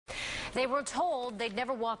They were told they'd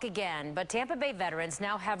never walk again, but Tampa Bay veterans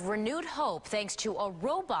now have renewed hope thanks to a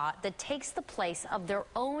robot that takes the place of their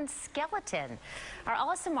own skeleton. Our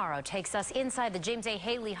Alice Amaro takes us inside the James A.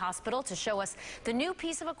 Haley Hospital to show us the new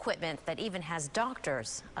piece of equipment that even has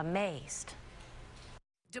doctors amazed.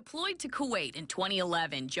 Deployed to Kuwait in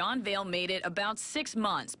 2011, John Vail made it about 6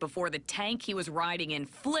 months before the tank he was riding in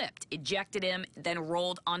flipped, ejected him, then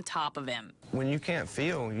rolled on top of him. When you can't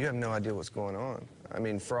feel, you have no idea what's going on. I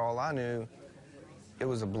mean, for all I knew, it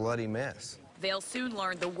was a bloody mess. Vail soon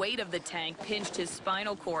learned the weight of the tank pinched his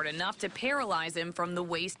spinal cord enough to paralyze him from the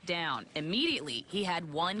waist down. Immediately, he had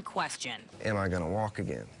one question. Am I going to walk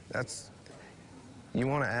again? You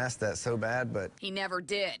want to ask that so bad, but... He never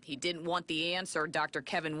did. He didn't want the answer Dr.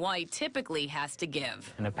 Kevin White typically has to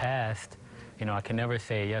give. In the past, I can never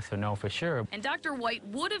say yes or no for sure. And Dr. White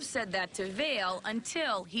would have said that to Vail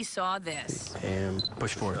until he saw this. And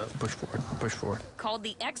push forward, push forward, push forward. Called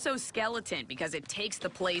the exoskeleton because it takes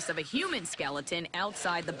the place of a human skeleton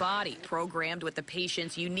outside the body, programmed with the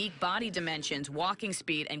patient's unique body dimensions, walking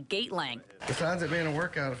speed, and gait length. Besides it being a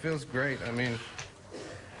workout, it feels great. I mean,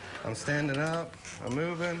 I'm standing up, I'm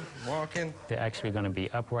moving, walking. They're actually going to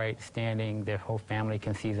be upright, standing. Their whole family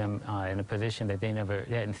can see them in a position that they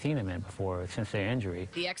hadn't seen them in before since their injury.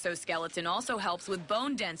 The exoskeleton also helps with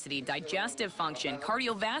bone density, digestive function,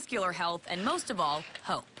 cardiovascular health, and most of all,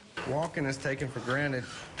 hope. Walking is taken for granted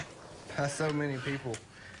by so many people,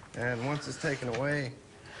 and once it's taken away,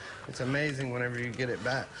 it's amazing whenever you get it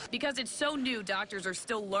back. Because it's so new, doctors are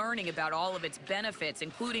still learning about all of its benefits,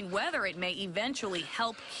 including whether it may eventually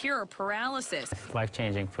help cure paralysis. It's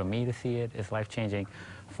life-changing for me to see it. It's life-changing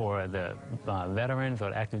for the veterans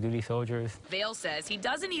or active duty soldiers. Vail says he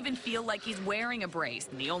doesn't even feel like he's wearing a brace.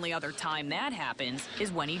 And the only other time that happens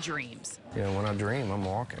is when he dreams. When I dream, I'm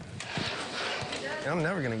walking. I'm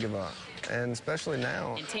never going to give up, and especially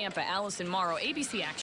now. In Tampa, Allison Morrow, ABC Action.